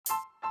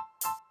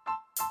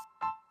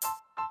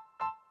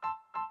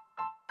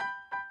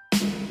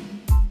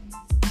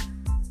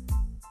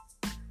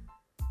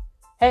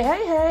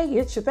Hey,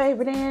 it's your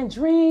favorite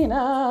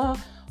Andrina.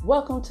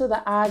 Welcome to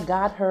the I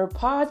Got Her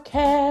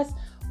podcast,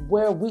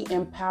 where we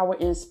empower,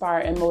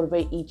 inspire, and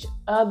motivate each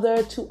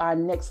other to our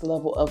next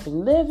level of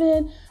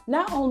living.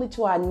 Not only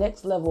to our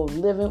next level of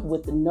living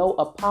with no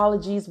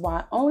apologies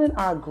while owning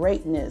our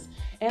greatness.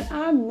 And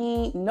I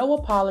mean no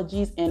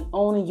apologies and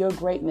owning your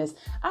greatness.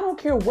 I don't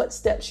care what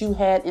steps you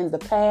had in the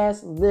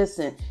past.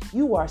 Listen,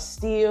 you are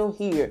still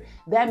here.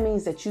 That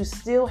means that you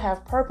still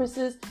have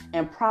purposes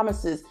and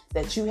promises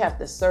that you have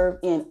to serve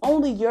in.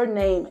 Only your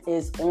name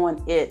is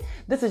on it.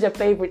 This is your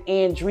favorite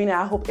Andrina.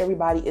 I hope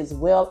everybody is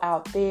well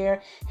out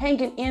there,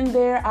 hanging in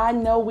there. I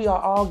know we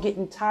are all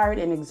getting tired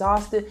and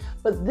exhausted,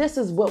 but this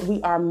is what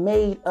we are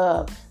made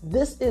of.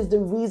 This is the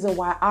reason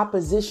why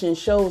opposition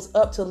shows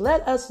up, to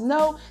let us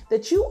know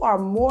that you are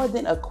more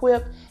than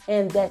equipped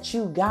and that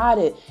you got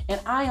it. And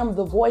I am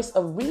the voice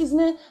of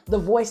reasoning, the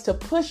voice to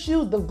push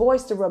you, the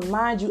voice to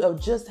remind you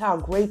of just how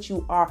great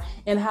you are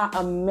and how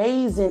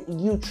amazing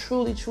you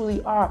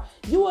truly are.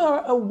 You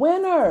are a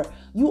winner.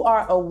 You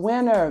are a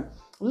winner.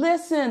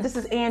 Listen, this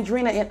is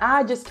Andrina, and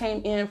I just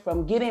came in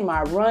from getting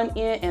my run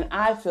in, and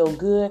I feel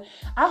good.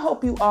 I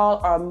hope you all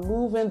are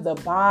moving the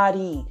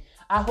body.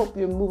 I hope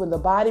you're moving the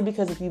body,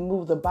 because if you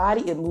move the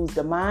body, it moves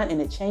the mind and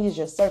it changes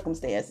your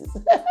circumstances.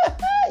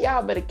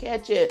 Y'all better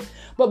catch it.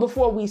 But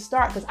before we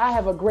start, because I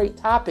have a great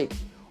topic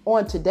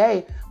on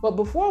today, but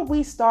before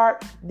we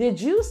start,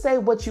 did you say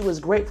what you was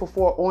grateful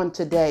for on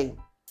today?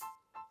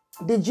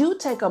 Did you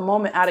take a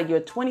moment out of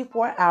your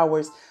 24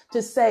 hours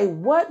to say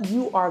what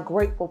you are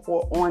grateful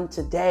for on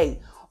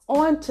today?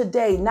 On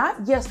today,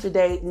 not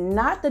yesterday,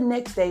 not the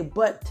next day,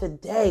 but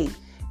today.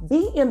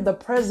 Be in the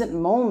present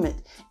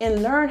moment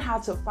and learn how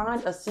to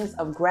find a sense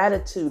of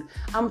gratitude.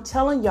 I'm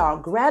telling y'all,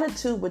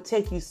 gratitude would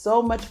take you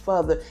so much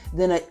further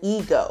than an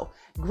ego.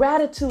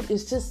 Gratitude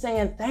is just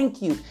saying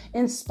thank you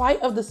in spite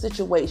of the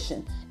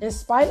situation, in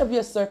spite of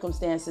your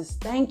circumstances.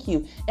 Thank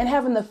you. And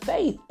having the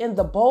faith and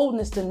the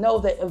boldness to know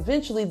that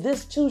eventually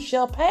this too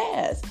shall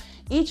pass.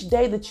 Each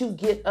day that you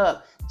get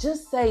up,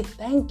 just say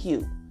thank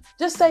you.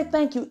 Just say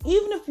thank you,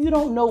 even if you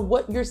don't know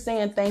what you're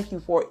saying thank you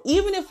for,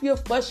 even if you're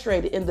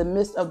frustrated in the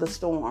midst of the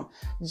storm.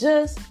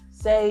 Just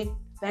say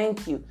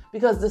thank you,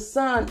 because the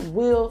sun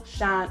will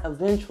shine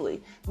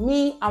eventually.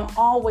 Me, I'm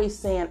always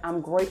saying I'm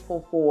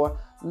grateful for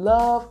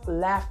love,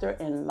 laughter,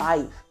 and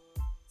life.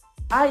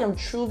 I am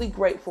truly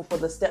grateful for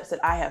the steps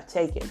that I have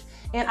taken.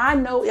 And I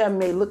know it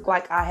may look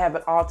like I have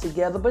it all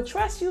together, but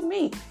trust you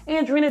me,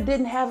 Andrina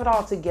didn't have it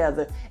all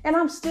together. And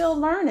I'm still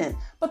learning.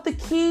 But the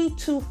key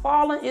to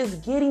falling is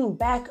getting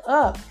back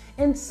up.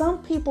 And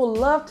some people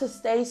love to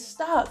stay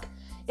stuck.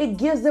 It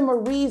gives them a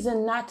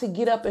reason not to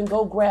get up and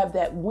go grab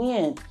that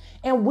win.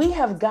 And we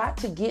have got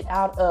to get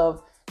out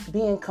of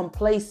being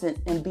complacent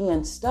and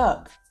being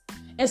stuck.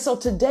 And so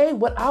today,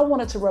 what I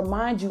wanted to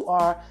remind you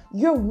are,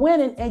 you're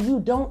winning and you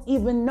don't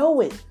even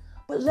know it.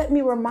 But let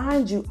me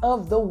remind you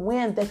of the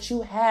win that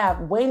you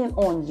have waiting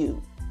on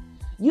you.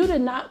 You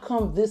did not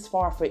come this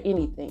far for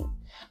anything.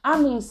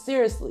 I mean,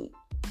 seriously,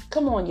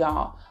 come on,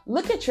 y'all.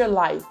 Look at your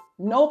life.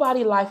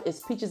 Nobody's life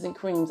is peaches and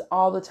creams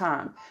all the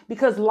time,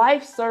 because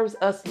life serves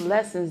us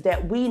lessons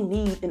that we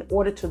need in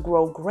order to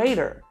grow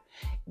greater.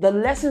 The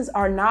lessons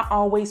are not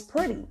always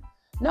pretty.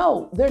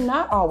 No, they're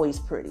not always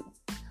pretty.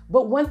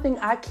 But one thing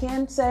I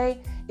can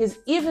say is,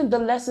 even the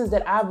lessons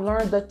that I've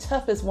learned, the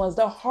toughest ones,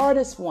 the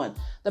hardest one,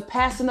 the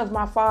passing of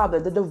my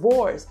father, the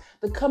divorce,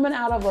 the coming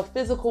out of a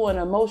physical and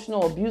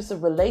emotional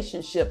abusive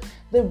relationship,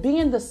 the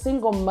being the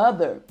single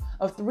mother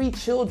of 3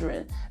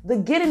 children, the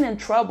getting in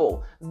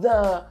trouble,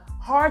 the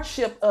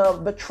hardship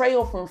of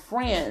betrayal from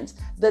friends,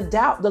 the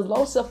doubt, the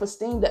low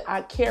self-esteem that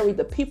I carry,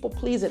 the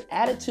people-pleasing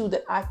attitude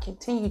that I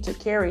continue to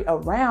carry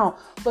around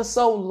for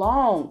so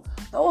long.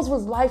 Those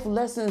was life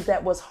lessons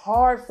that was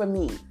hard for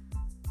me.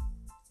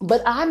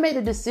 But I made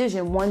a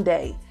decision one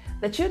day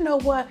that, you know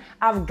what?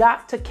 I've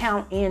got to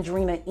count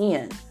Andrina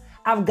in.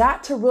 I've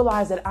got to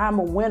realize that I'm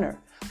a winner.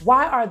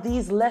 Why are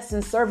these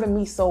lessons serving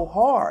me so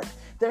hard?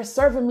 They're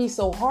serving me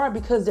so hard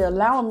because they're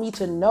allowing me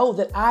to know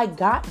that I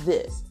got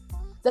this.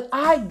 That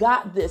I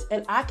got this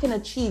and I can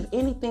achieve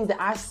anything that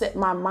I set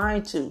my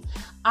mind to.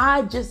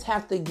 I just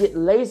have to get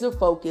laser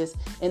focused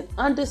and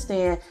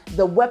understand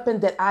the weapon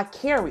that I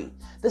carry.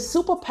 The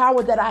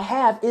superpower that I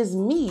have is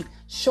me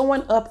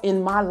showing up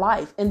in my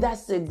life. And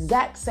that's the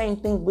exact same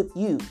thing with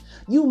you.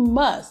 You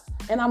must,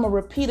 and I'm going to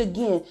repeat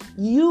again,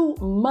 you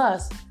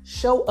must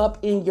show up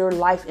in your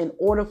life in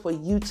order for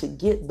you to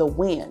get the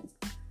win.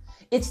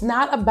 It's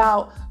not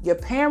about your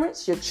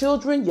parents, your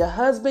children, your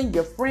husband,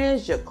 your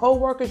friends, your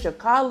coworkers, your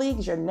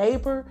colleagues, your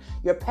neighbor,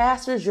 your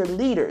pastors, your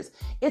leaders.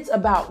 It's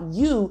about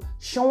you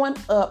showing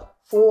up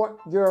for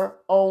your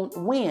own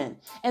win.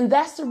 And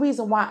that's the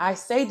reason why I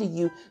say to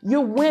you,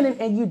 you're winning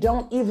and you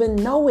don't even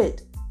know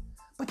it.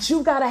 But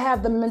you got to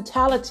have the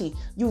mentality.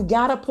 You've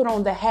got to put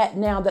on the hat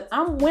now that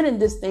I'm winning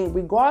this thing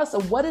regardless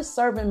of what is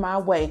serving my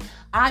way.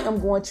 I am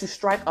going to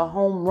strike a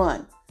home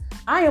run.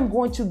 I am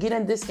going to get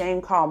in this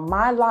game called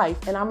my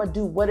life, and I'm going to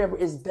do whatever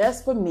is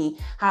best for me,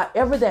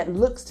 however that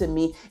looks to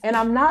me. And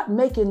I'm not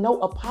making no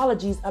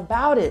apologies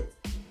about it.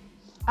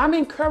 I'm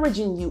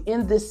encouraging you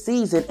in this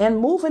season and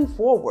moving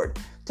forward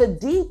to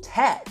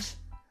detach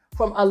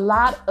from a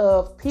lot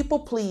of people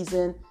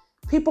pleasing,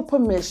 people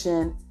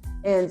permission,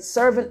 and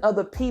serving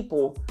other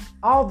people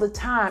all the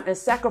time and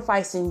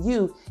sacrificing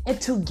you, and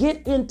to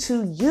get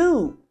into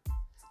you.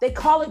 They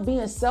call it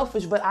being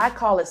selfish, but I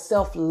call it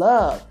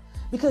self-love,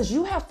 because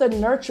you have to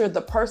nurture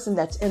the person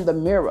that's in the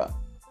mirror.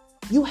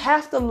 You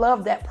have to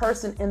love that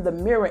person in the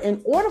mirror.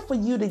 In order for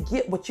you to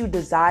get what you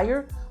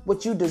desire,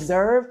 what you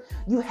deserve,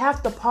 you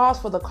have to pause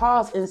for the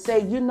cause and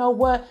say, you know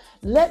what?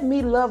 Let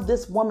me love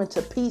this woman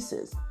to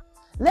pieces.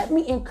 Let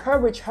me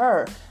encourage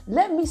her.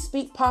 Let me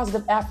speak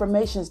positive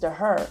affirmations to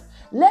her.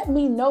 Let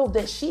me know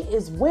that she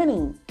is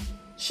winning.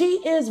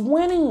 She is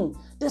winning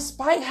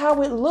despite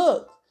how it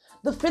looks.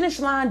 The finish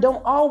line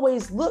don't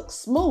always look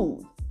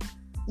smooth.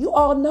 You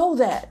all know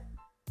that.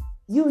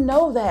 You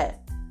know that.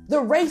 The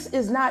race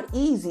is not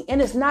easy,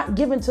 and it's not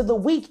given to the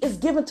weak. It's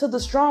given to the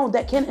strong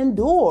that can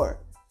endure.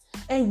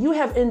 And you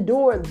have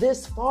endured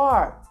this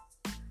far.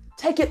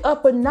 Take it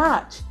up a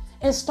notch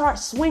and start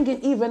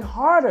swinging even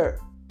harder.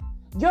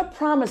 Your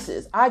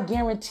promises, I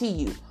guarantee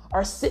you,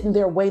 are sitting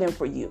there waiting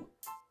for you.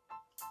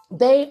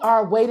 They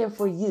are waiting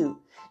for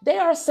you. They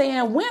are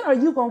saying, when are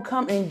you going to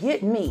come and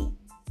get me?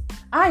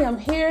 I am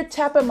here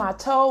tapping my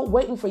toe,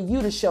 waiting for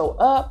you to show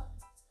up,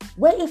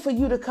 waiting for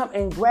you to come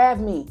and grab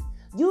me.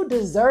 You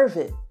deserve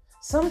it.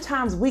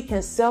 Sometimes we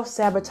can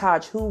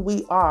self-sabotage who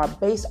we are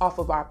based off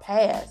of our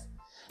past.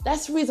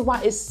 That's the reason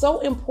why it's so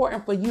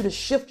important for you to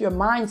shift your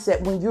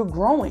mindset when you're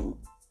growing.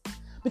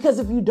 Because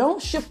if you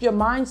don't shift your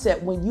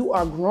mindset when you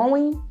are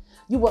growing,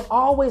 you will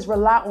always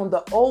rely on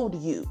the old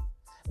you.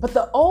 But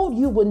the old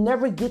you will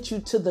never get you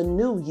to the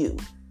new you.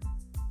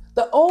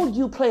 The old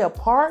you play a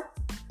part,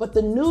 but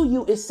the new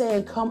you is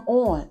saying, come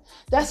on.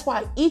 That's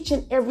why each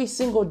and every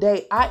single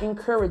day, I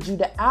encourage you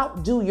to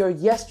outdo your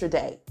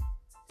yesterday.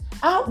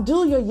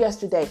 Outdo your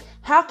yesterday.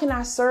 How can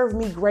I serve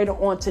me greater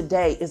on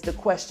today is the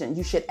question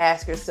you should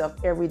ask yourself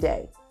every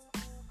day.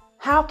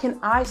 How can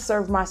I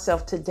serve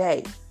myself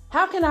today?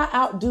 How can I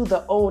outdo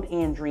the old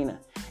Andrina?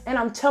 And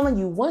I'm telling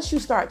you, once you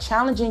start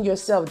challenging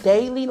yourself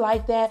daily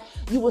like that,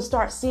 you will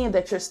start seeing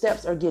that your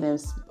steps are getting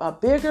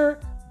bigger,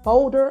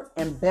 bolder,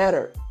 and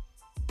better.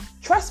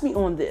 Trust me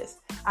on this.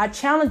 I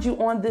challenge you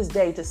on this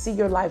day to see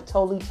your life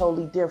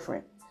totally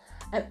different.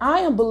 And I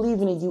am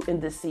believing in you in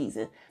this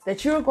season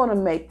that you're going to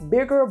make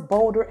bigger,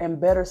 bolder,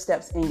 and better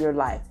steps in your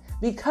life.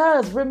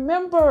 Because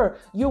remember,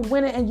 you're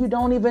winning and you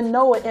don't even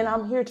know it. And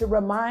I'm here to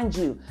remind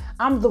you,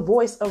 I'm the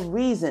voice of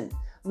reason.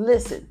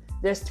 Listen,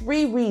 there's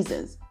 3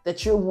 reasons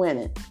that you're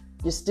winning.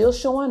 You're still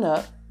showing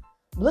up.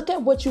 Look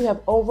at what you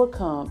have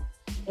overcome.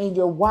 And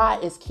your why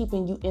is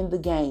keeping you in the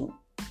game.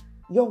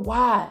 Your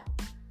why.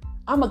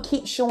 I'm going to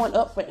keep showing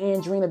up for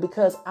Andrina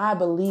because I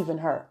believe in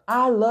her.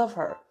 I love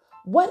her.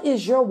 What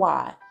is your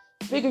why?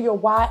 Figure your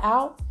why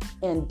out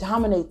and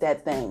dominate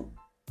that thing.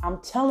 I'm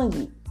telling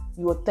you,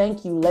 you will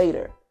thank you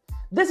later.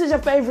 This is your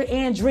favorite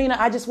Andrina.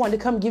 I just wanted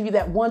to come give you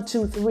that 1,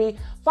 2, 3.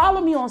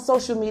 Follow me on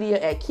social media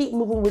at Keep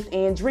Moving with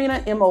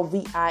Andrina,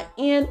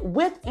 MOVIN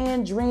with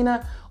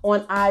Andrina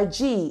on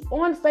IG.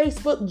 On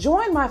Facebook,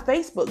 join my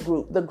Facebook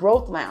group, The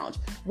Growth Lounge,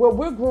 where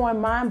we're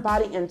growing mind,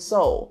 body, and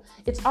soul.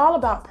 It's all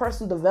about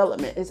personal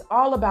development. It's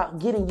all about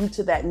getting you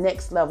to that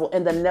next level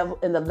and the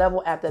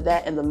level after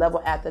that and the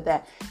level after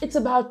that. It's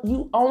about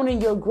you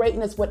owning your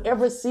greatness,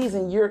 whatever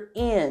season you're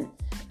in.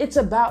 It's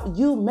about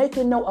you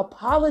making no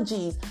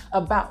apologies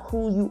about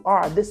who you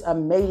are, this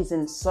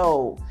amazing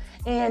soul.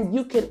 And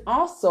you can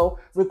also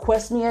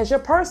request me as your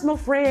personal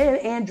friend,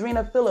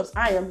 Andrina Phillips.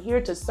 I am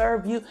here to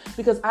serve you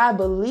because I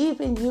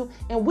believe in you,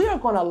 and we are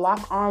going to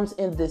lock arms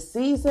in this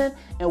season,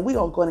 and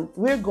we're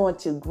going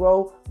to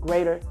grow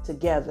greater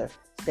together.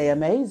 Stay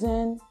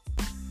amazing.